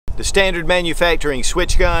the Standard Manufacturing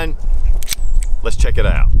switch gun. Let's check it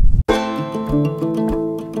out.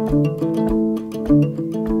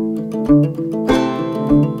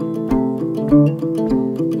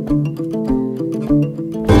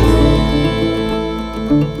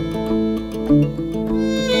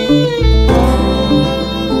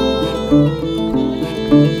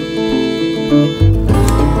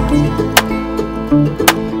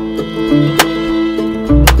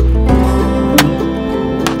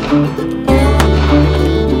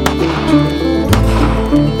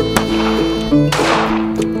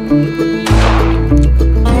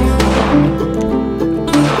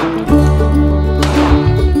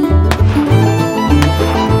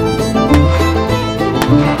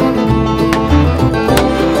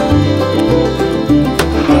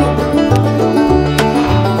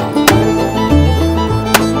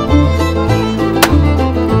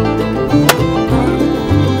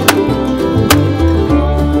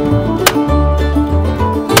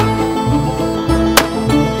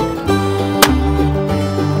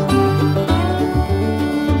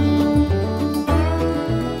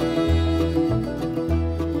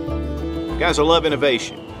 Guys, I love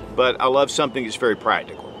innovation, but I love something that's very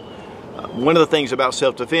practical. One of the things about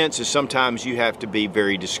self-defense is sometimes you have to be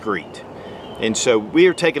very discreet. And so we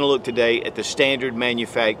are taking a look today at the Standard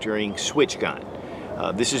Manufacturing switch gun.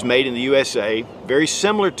 This is made in the USA, very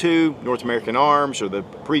similar to North American Arms or the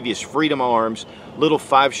previous Freedom Arms little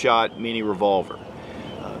 5-shot mini revolver.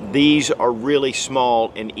 These are really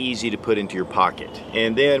small and easy to put into your pocket.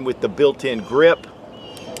 And then with the built-in grip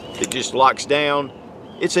that just locks down,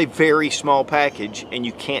 it's a very small package and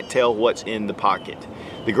you can't tell what's in the pocket.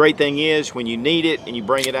 The great thing is when you need it and you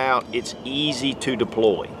bring it out, it's easy to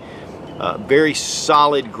deploy. Very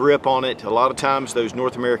solid grip on it. A lot of times those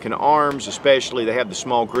North American Arms especially, they have the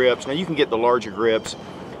small grips. Now you can get the larger grips.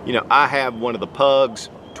 You know, I have one of the Pugs,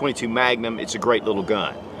 22 Magnum. It's a great little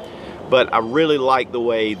gun. But I really like the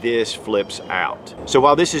way this flips out. So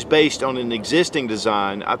while this is based on an existing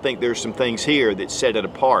design, I think there's some things here that set it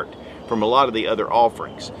apart from a lot of the other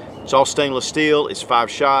offerings. It's all stainless steel, it's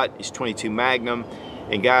 5-shot, it's 22 Magnum,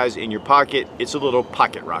 and guys, in your pocket, it's a little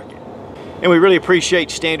pocket rocket. And we really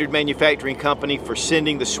appreciate Standard Manufacturing Company for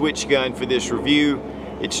sending the switch gun for this review.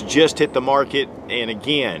 It's just hit the market, and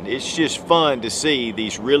again, it's just fun to see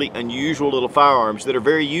these really unusual little firearms that are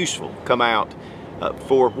very useful come out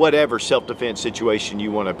for whatever self-defense situation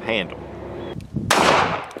you want to handle.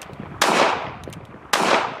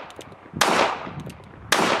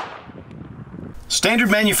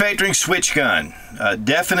 Standard Manufacturing switch gun,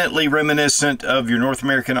 definitely reminiscent of your North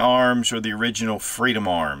American Arms or the original Freedom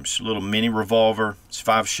Arms. A little mini revolver, it's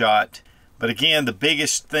 5-shot. But again, the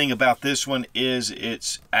biggest thing about this one is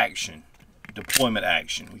its action, deployment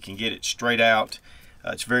action. We can get it straight out.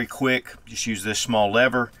 It's very quick. Just use this small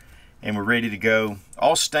lever and we're ready to go.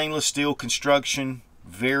 All stainless steel construction,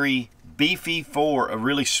 very beefy for a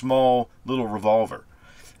really small little revolver.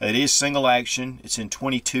 It is single action. It's in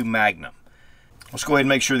 22 Magnum. Let's go ahead and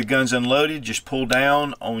make sure the gun's unloaded. Just pull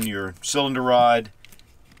down on your cylinder rod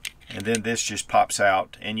and then this just pops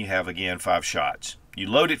out and you have again 5 shots. You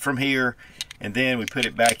load it from here and then we put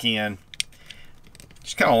it back in.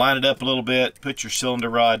 Just kind of line it up a little bit, put your cylinder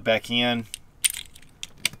rod back in.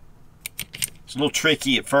 It's a little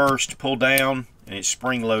tricky at first, pull down and it's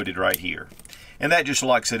spring loaded right here. And that just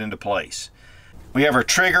locks it into place. We have our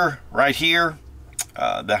trigger right here.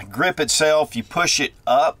 The grip itself, you push it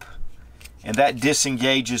up and that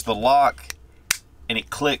disengages the lock and it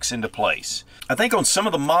clicks into place. I think on some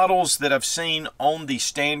of the models that I've seen on the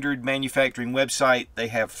Standard Manufacturing website, they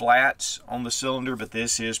have flats on the cylinder, but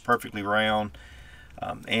this is perfectly round.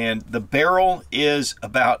 And the barrel is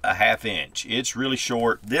about a 1/2 inch. It's really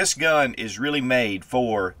short. This gun is really made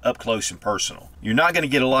for up close and personal. You're not going to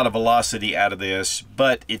get a lot of velocity out of this,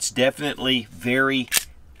 but it's definitely very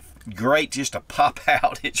great just to pop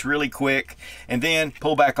out. It's really quick, and then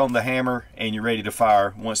pull back on the hammer and you're ready to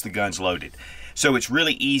fire once the gun's loaded. So it's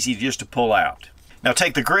really easy just to pull out. Now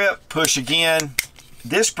take the grip, push again.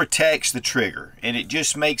 This protects the trigger and it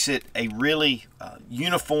just makes it a really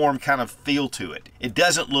uniform kind of feel to it. It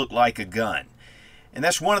doesn't look like a gun. And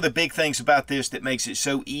that's one of the big things about this that makes it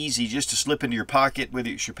so easy just to slip into your pocket, whether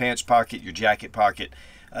it's your pants pocket, your jacket pocket.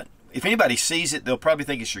 If anybody sees it, they'll probably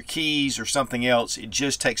think it's your keys or something else. It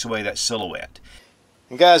just takes away that silhouette.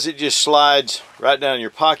 And guys, it just slides right down in your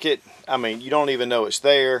pocket. I mean, you don't even know it's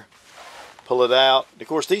there. Pull it out. Of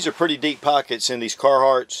course, these are pretty deep pockets in these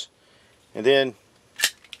Carhartts. And then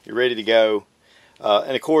you're ready to go.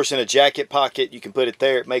 And of course, in a jacket pocket, you can put it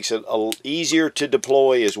there. It makes it easier to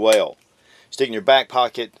deploy as well. Stick in your back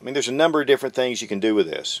pocket. I mean, there's a number of different things you can do with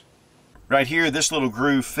this. Right here, this little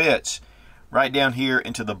groove fits right down here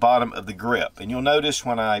into the bottom of the grip. And you'll notice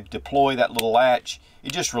when I deploy that little latch,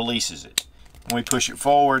 it just releases it. When we push it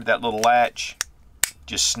forward, that little latch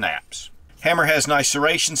just snaps. Hammer has nice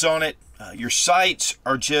serrations on it. Your sights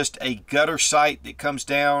are just a gutter sight that comes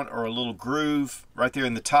down, or a little groove right there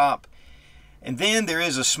in the top. And then there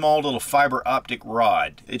is a small little fiber optic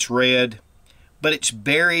rod. It's red, but it's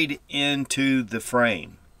buried into the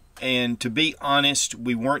frame. And to be honest,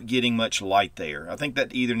 we weren't getting much light there. I think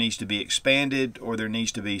that either needs to be expanded, or there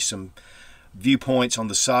needs to be some viewpoints on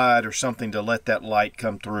the side or something to let that light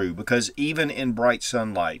come through, because even in bright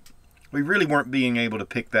sunlight, we really weren't being able to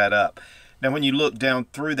pick that up. Now when you look down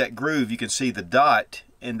through that groove, you can see the dot,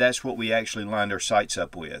 and that's what we actually lined our sights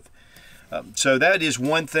up with. So that is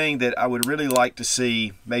one thing that I would really like to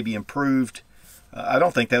see maybe improved. I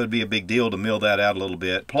don't think that would be a big deal to mill that out a little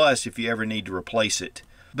bit. Plus, if you ever need to replace it.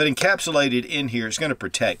 But encapsulated in here, it's going to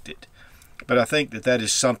protect it. But I think that that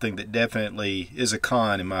is something that definitely is a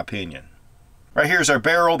con, in my opinion. Right here is our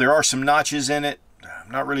barrel. There are some notches in it. I'm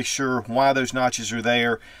not really sure why those notches are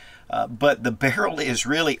there. But the barrel is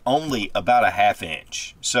really only about a 1/2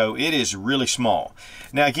 inch. So it is really small.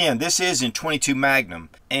 Now again, this is in 22 Magnum.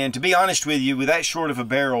 And to be honest with you, with that short of a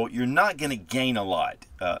barrel, you're not going to gain a lot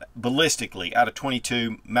ballistically out of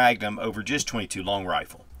 22 Magnum over just 22 long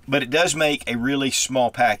rifle. But it does make a really small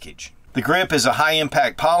package. The grip is a high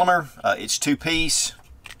impact polymer. It's 2-piece.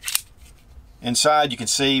 Inside you can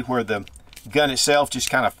see where the gun itself just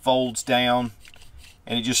kind of folds down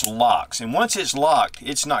and it just locks. And once it's locked,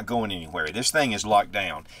 it's not going anywhere. This thing is locked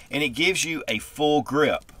down. And it gives you a full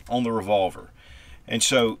grip on the revolver. And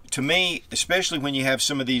so to me, especially when you have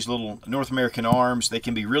some of these little North American arms, they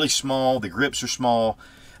can be really small. The grips are small.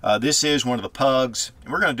 This is one of the Pugs.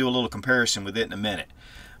 And we're going to do a little comparison with it in a minute.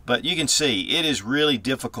 But you can see it is really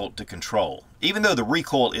difficult to control, even though the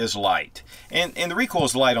recoil is light. And the recoil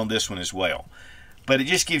is light on this one as well. But it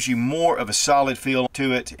just gives you more of a solid feel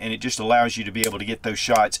to it, and it just allows you to be able to get those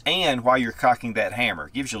shots. And while you're cocking that hammer,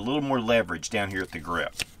 it gives you a little more leverage down here at the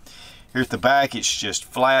grip. Here at the back, it's just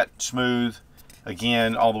flat, smooth,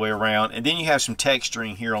 again, all the way around. And then you have some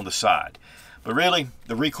texturing here on the side. But really,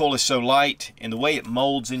 the recoil is so light, and the way it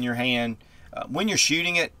molds in your hand, when you're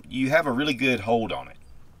shooting it, you have a really good hold on it.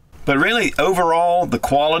 But really, overall, the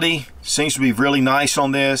quality seems to be really nice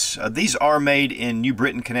on this. These are made in New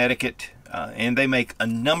Britain, Connecticut, and they make a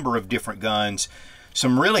number of different guns.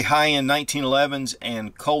 Some really high-end 1911s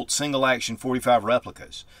and Colt single-action 45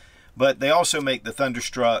 replicas. But they also make the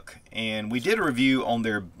Thunderstruck, and we did a review on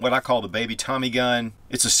their, what I call the Baby Tommy gun.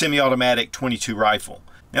 It's a semi-automatic 22 rifle.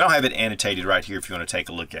 And I'll have it annotated right here if you want to take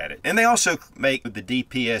a look at it. And they also make the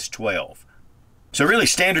DPS-12. So really,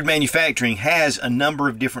 Standard Manufacturing has a number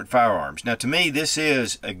of different firearms. Now to me, this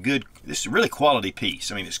is a really quality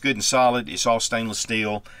piece. I mean, it's good and solid. It's all stainless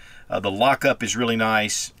steel. The lockup is really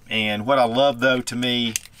nice. And what I love though, to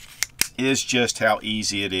me, is just how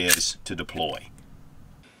easy it is to deploy.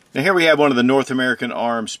 Now here we have one of the North American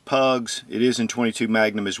Arms Pugs. It is in 22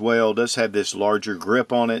 Magnum as well. It does have this larger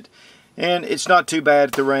grip on it. And it's not too bad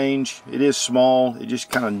at the range. It is small. It just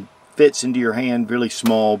kind of fits into your hand really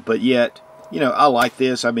small, but yet, you know, I like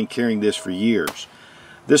this. I've been carrying this for years.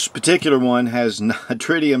 This particular one has a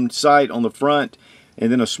tritium sight on the front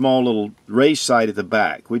and then a small little raised sight at the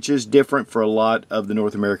back, which is different for a lot of the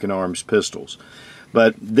North American Arms pistols.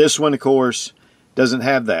 But this one, of course, doesn't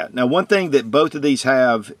have that. Now, one thing that both of these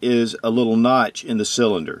have is a little notch in the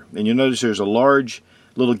cylinder. And you'll notice there's a large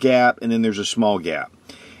little gap and then there's a small gap.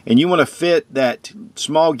 And you want to fit that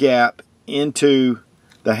small gap into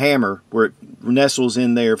the hammer where it nestles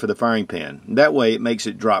in there for the firing pin. That way it makes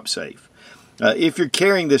it drop safe. If you're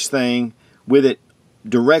carrying this thing with it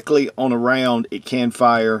directly on a round, it can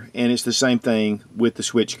fire, and it's the same thing with the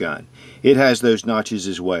Switchgun. It has those notches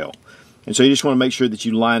as well. And so you just want to make sure that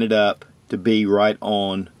you line it up to be right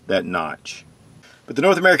on that notch. But the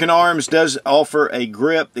North American Arms does offer a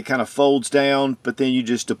grip that kind of folds down, but then you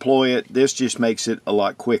just deploy it. This just makes it a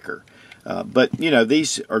lot quicker. But, you know,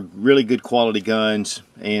 these are really good quality guns,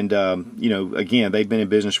 and, you know, again, they've been in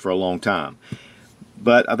business for a long time.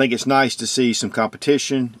 But I think it's nice to see some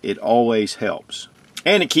competition. It always helps.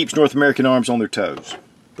 And it keeps North American Arms on their toes.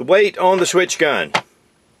 The weight on the Switchgun,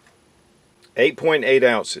 8.8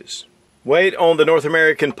 ounces. Weight on the North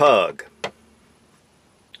American Pug,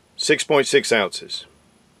 6.6 ounces.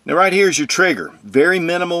 Now right here is your trigger. Very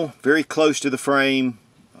minimal, very close to the frame.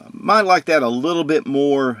 Might like that a little bit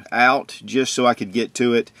more out just so I could get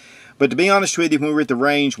to it. But to be honest with you, when we were at the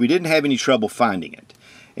range, we didn't have any trouble finding it.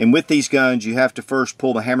 And with these guns, you have to first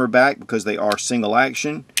pull the hammer back because they are single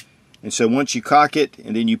action. And so once you cock it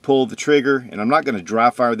and then you pull the trigger, and I'm not going to dry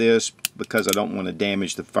fire this because I don't want to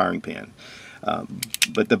damage the firing pin.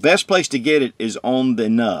 But the best place to get it is on the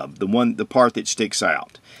nub, the part that sticks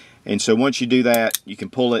out. And so once you do that, you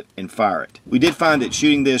can pull it and fire it. We did find that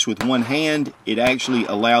shooting this with one hand, it actually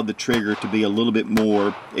allowed the trigger to be a little bit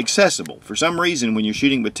more accessible. For some reason, when you're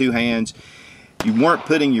shooting with two hands, you weren't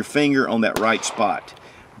putting your finger on that right spot.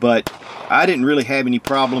 But I didn't really have any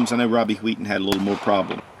problems. I know Robbie Wheaton had a little more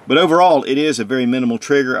problem. But overall, it is a very minimal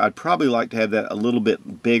trigger. I'd probably like to have that a little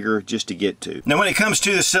bit bigger just to get to. Now when it comes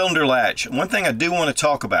to the cylinder latch, one thing I do want to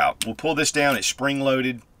talk about, we'll pull this down, it's spring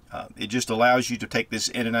loaded. It just allows you to take this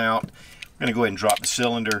in and out. I'm going to go ahead and drop the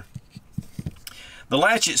cylinder. The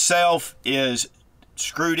latch itself is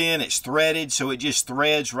screwed in, it's threaded, so it just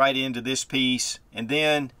threads right into this piece, and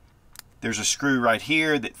then there's a screw right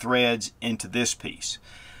here that threads into this piece.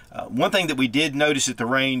 One thing that we did notice at the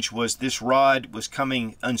range was this rod was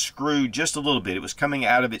coming unscrewed just a little bit. It was coming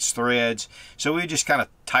out of its threads, so we just kind of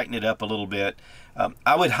tighten it up a little bit.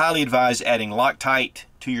 I would highly advise adding Loctite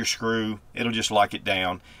to your screw. It'll just lock it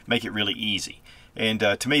down, make it really easy. And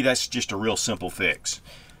to me, that's just a real simple fix.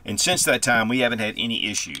 And since that time, we haven't had any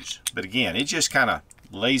issues. But again, it just kind of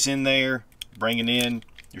lays in there, bring it in,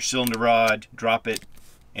 your cylinder rod, drop it,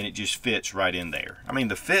 and it just fits right in there. I mean,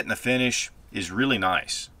 the fit and the finish is really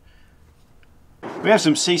nice. We have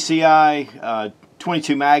some CCI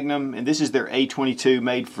 22 Magnum, and this is their A22,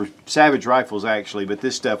 made for Savage rifles actually, but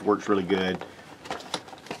this stuff works really good.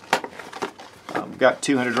 We've got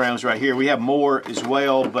 200 rounds right here. We have more as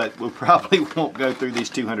well, but we probably won't go through these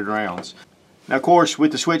 200 rounds. Now of course,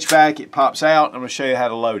 with the switchback, it pops out. I'm going to show you how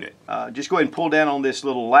to load it. Just go ahead and pull down on this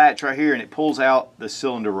little latch right here, and it pulls out the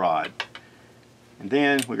cylinder rod. And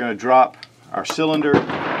then we're going to drop our cylinder.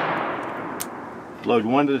 Load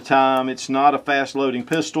one at a time. It's not a fast loading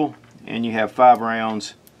pistol, and you have 5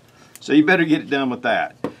 rounds, so you better get it done with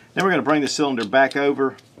that. Then we're going to bring the cylinder back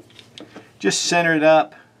over, just center it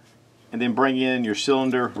up, and then bring in your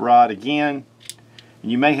cylinder rod again.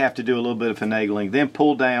 And you may have to do a little bit of finagling, then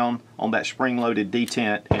pull down on that spring-loaded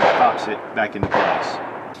detent, and it pops it back into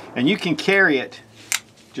place. And you can carry it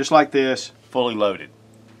just like this, fully loaded,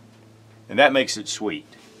 and that makes it sweet.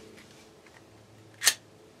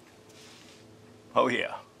 Oh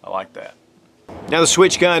yeah, I like that. Now the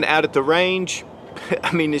Switchgun out at the range,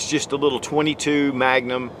 I mean, it's just a little 22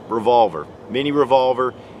 Magnum revolver, mini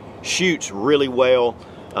revolver, shoots really well.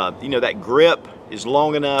 You know, that grip is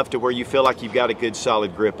long enough to where you feel like you've got a good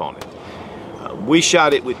solid grip on it. We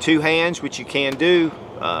shot it with 2 hands, which you can do,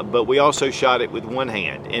 but we also shot it with 1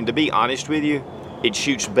 hand. And to be honest with you, it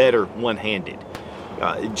shoots better one-handed.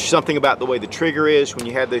 Something about the way the trigger is when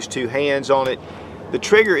you have those 2 hands on it. The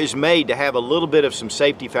trigger is made to have a little bit of some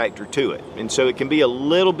safety factor to it, and so it can be a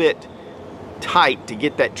little bit tight to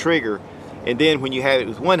get that trigger, and then when you have it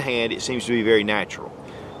with 1 hand, it seems to be very natural.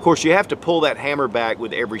 Of course, you have to pull that hammer back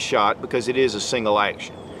with every shot because it is a single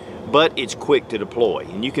action, but it's quick to deploy,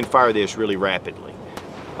 and you can fire this really rapidly.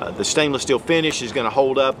 The stainless steel finish is going to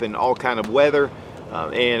hold up in all kind of weather,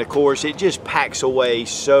 and of course, it just packs away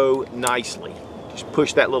so nicely. Just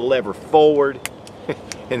push that little lever forward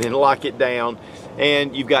and then lock it down,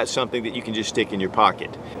 and you've got something that you can just stick in your pocket.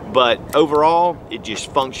 But overall, it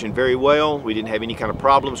just functioned very well. We didn't have any kind of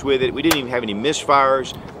problems with it. We didn't even have any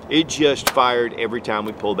misfires. It just fired every time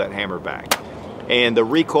we pulled that hammer back. And the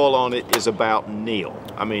recoil on it is about nil.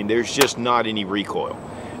 I mean, there's just not any recoil.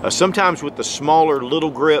 Sometimes with the smaller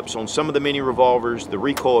little grips on some of the mini revolvers, the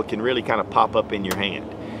recoil can really kind of pop up in your hand.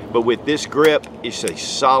 But with this grip, it's a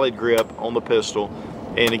solid grip on the pistol.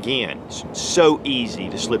 And again, it's so easy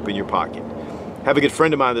to slip in your pocket. I have a good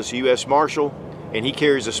friend of mine that's a U.S. Marshal, and he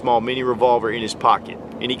carries a small mini revolver in his pocket,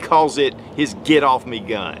 and he calls it his get off me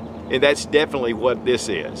gun. And that's definitely what this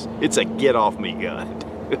is. It's a get off me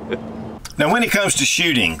gun. Now when it comes to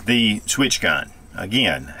shooting the Switchgun,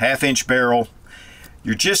 again, 1/2-inch barrel,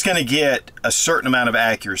 you're just going to get a certain amount of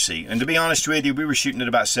accuracy. And to be honest with you, we were shooting at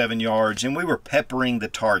about 7 yards, and we were peppering the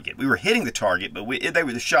target. We were hitting the target, but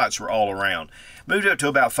the shots were all around. Moved up to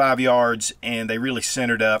about 5 yards, and they really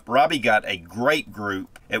centered up. Robbie got a great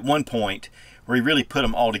group at one point where he really put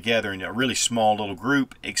them all together in a really small little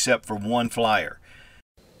group, except for one flyer.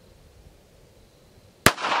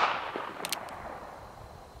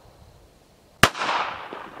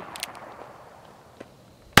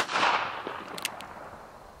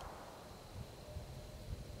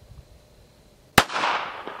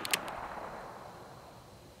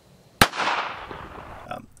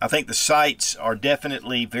 I think the sights are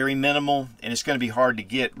definitely very minimal, and it's going to be hard to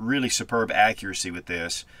get really superb accuracy with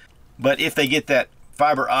this. But if they get that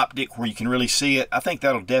fiber optic where you can really see it, I think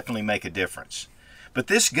that'll definitely make a difference. But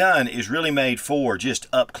this gun is really made for just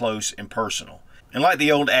up close and personal. And like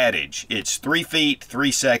the old adage, it's 3 feet,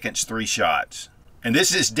 3 seconds, 3 shots. And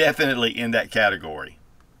this is definitely in that category.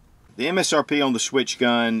 The MSRP on the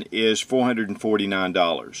Switchgun is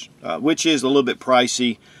 $449, which is a little bit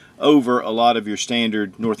pricey over a lot of your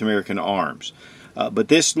standard North American arms. But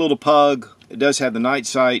this little pug, it does have the night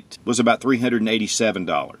sight, was about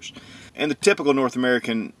 $387. And the typical North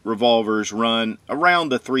American revolvers run around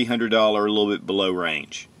the $300, a little bit below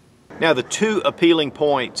range. Now, the two appealing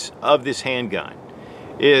points of this handgun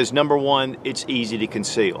is, number one, it's easy to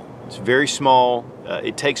conceal. It's very small.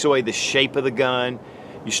 It takes away the shape of the gun.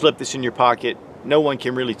 You slip this in your pocket, no one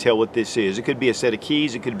can really tell what this is. It could be a set of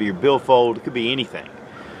keys, it could be your billfold, it could be anything.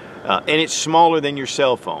 And it's smaller than your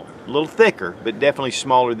cell phone. A little thicker, but definitely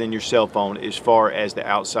smaller than your cell phone as far as the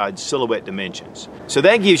outside silhouette dimensions. So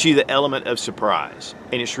that gives you the element of surprise,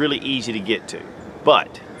 and it's really easy to get to.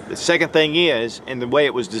 But the second thing is, and the way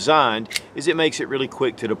it was designed, is it makes it really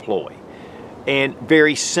quick to deploy. And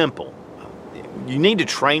very simple. You need to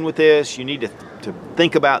train with this, you need to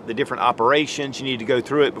think about the different operations, you need to go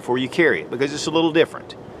through it before you carry it, because it's a little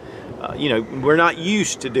different. You know, we're not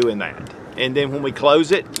used to doing that. And then when we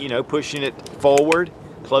close it, you know, pushing it forward,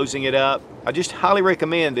 closing it up, I just highly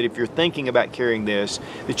recommend that if you're thinking about carrying this,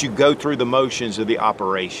 that you go through the motions of the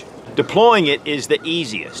operation. Deploying it is the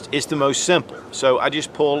easiest, it's the most simple. So I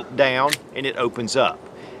just pull down and it opens up.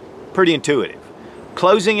 Pretty intuitive.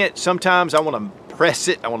 Closing it, sometimes I want to press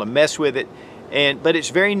it, I want to mess with it, but it's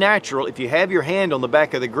very natural if you have your hand on the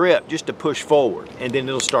back of the grip just to push forward, and then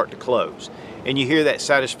it'll start to close. And you hear that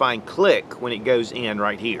satisfying click when it goes in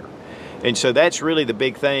right here. And so that's really the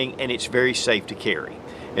big thing, and it's very safe to carry.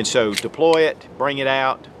 And so deploy it, bring it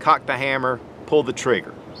out, cock the hammer, pull the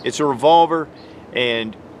trigger. It's a revolver,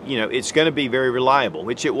 and you know, it's going to be very reliable,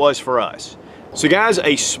 which it was for us. So guys,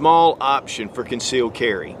 a small option for concealed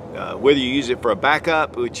carry. Whether you use it for a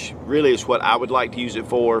backup, which really is what I would like to use it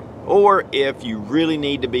for, or if you really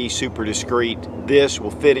need to be super discreet, this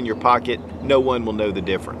will fit in your pocket. No one will know the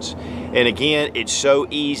difference. And again, it's so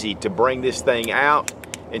easy to bring this thing out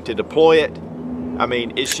and to deploy it. I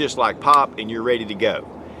mean, it's just like pop and you're ready to go.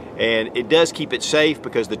 And it does keep it safe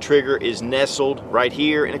because the trigger is nestled right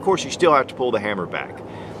here, and of course you still have to pull the hammer back.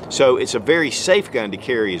 So it's a very safe gun to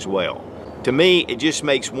carry as well. To me, it just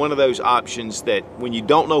makes one of those options that when you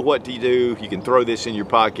don't know what to do, you can throw this in your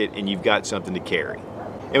pocket and you've got something to carry.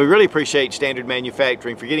 And we really appreciate Standard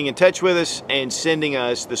Manufacturing for getting in touch with us and sending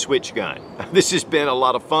us the Switchgun. This has been a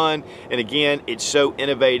lot of fun, and again, it's so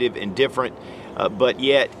innovative and different, but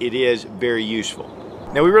yet it is very useful.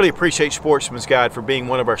 Now, we really appreciate Sportsman's Guide for being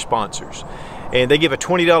one of our sponsors. And they give a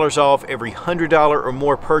 $20 off every $100 or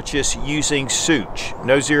more purchase using Sootch,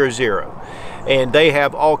 no 00. And they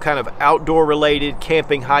have all kind of outdoor related,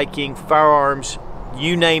 camping, hiking, firearms,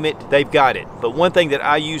 you name it, they've got it. But one thing that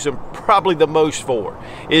I use them probably the most for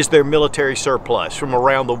is their military surplus from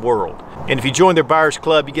around the world. And if you join their buyers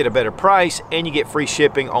club, you get a better price and you get free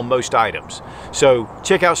shipping on most items. So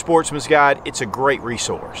check out Sportsman's Guide, it's a great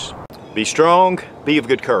resource. Be strong, be of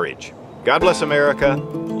good courage. God bless America,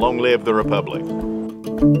 long live the Republic.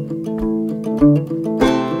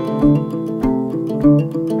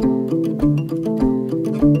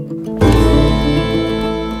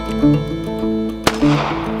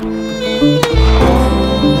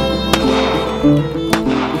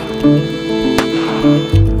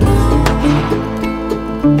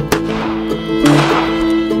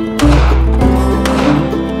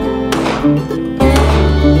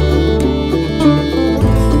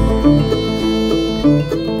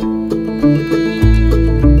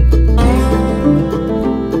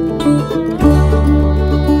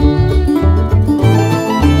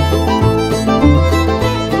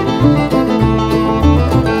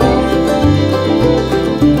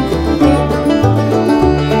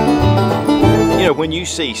 When you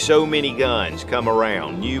see so many guns come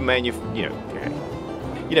around, you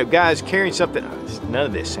know, guys carrying something, none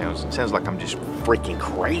of this sounds like I'm just freaking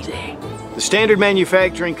crazy. The Standard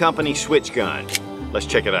Manufacturing Company Switchgun. Let's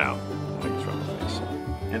check it out.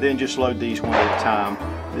 And then just load these one at a time.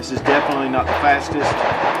 This is definitely not the fastest.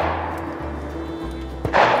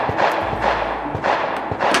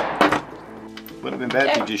 Would have been bad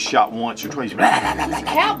if you just shot once or twice. He's a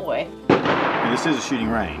cowboy. And this is a shooting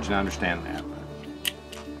range, and I understand that.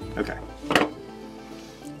 Okay.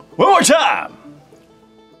 One more time!